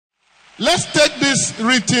Let's take this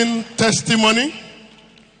written testimony.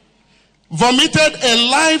 Vomited a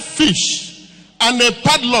live fish and a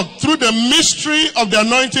padlock through the mystery of the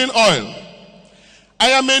anointing oil. I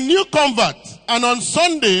am a new convert, and on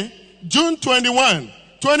Sunday, June 21,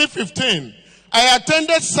 2015, I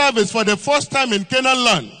attended service for the first time in Canaan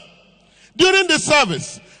land. During the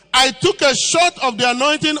service, I took a shot of the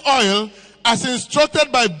anointing oil as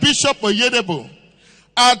instructed by Bishop Oyedebo.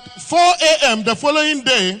 At 4 a.m. the following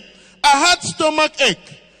day, I had stomach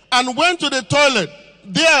ache and went to the toilet.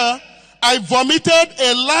 There, I vomited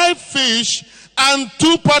a live fish and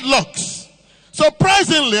 2 padlocks.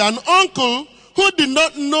 Surprisingly, an uncle who did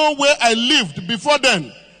not know where I lived before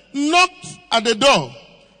then knocked at the door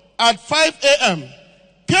at 5 a.m.,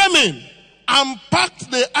 came in and packed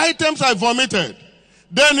the items I vomited.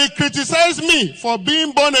 Then he criticized me for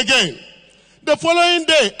being born again. The following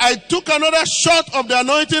day, I took another shot of the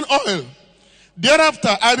anointing oil.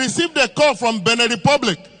 Thereafter, I received a call from Benin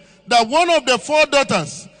Republic that one of the 4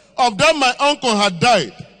 daughters of them my uncle had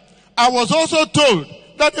died. I was also told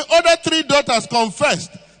that the other 3 daughters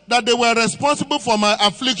confessed that they were responsible for my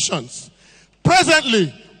afflictions.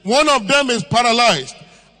 Presently, one of them is paralyzed.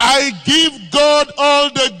 I give God all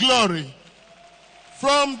the glory.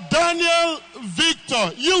 From Daniel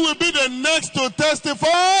Victor, you will be the next to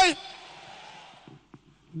testify.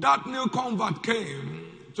 That new convert came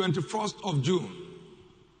 21st of June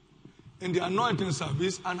in the anointing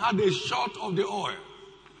service and had a shot of the oil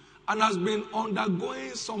and has been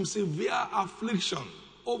undergoing some severe affliction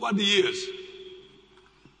over the years.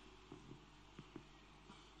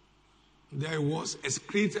 There was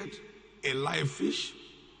excreted a live fish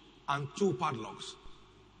and 2 padlocks.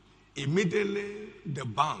 Immediately, the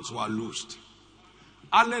bands were loosed.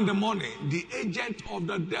 Early in the morning, the agent of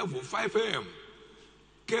the devil, 5 a.m.,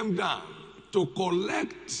 came down to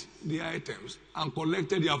collect the items and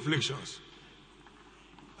collected the afflictions.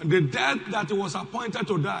 And the death that he was appointed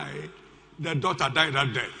to die, the daughter died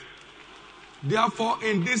that death. Therefore,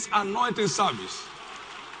 in this anointing service,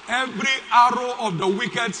 every arrow of the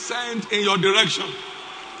wicked sent in your direction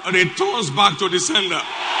returns back to the sender.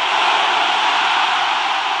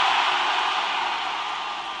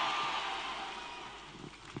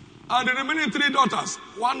 And the remaining 3 daughters,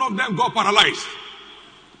 one of them got paralyzed.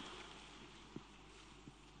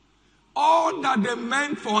 All that they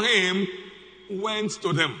meant for him went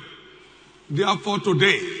to them. Therefore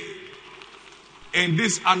today, in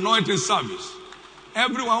this anointing service,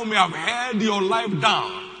 everyone who may have held your life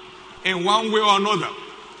down in one way or another,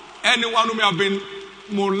 anyone who may have been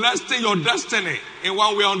molesting your destiny in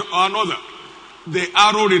one way or another, the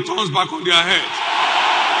arrow returns back on their heads.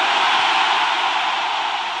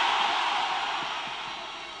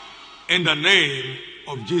 In the name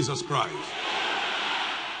of Jesus Christ.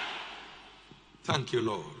 Thank you,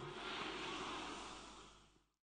 Lord.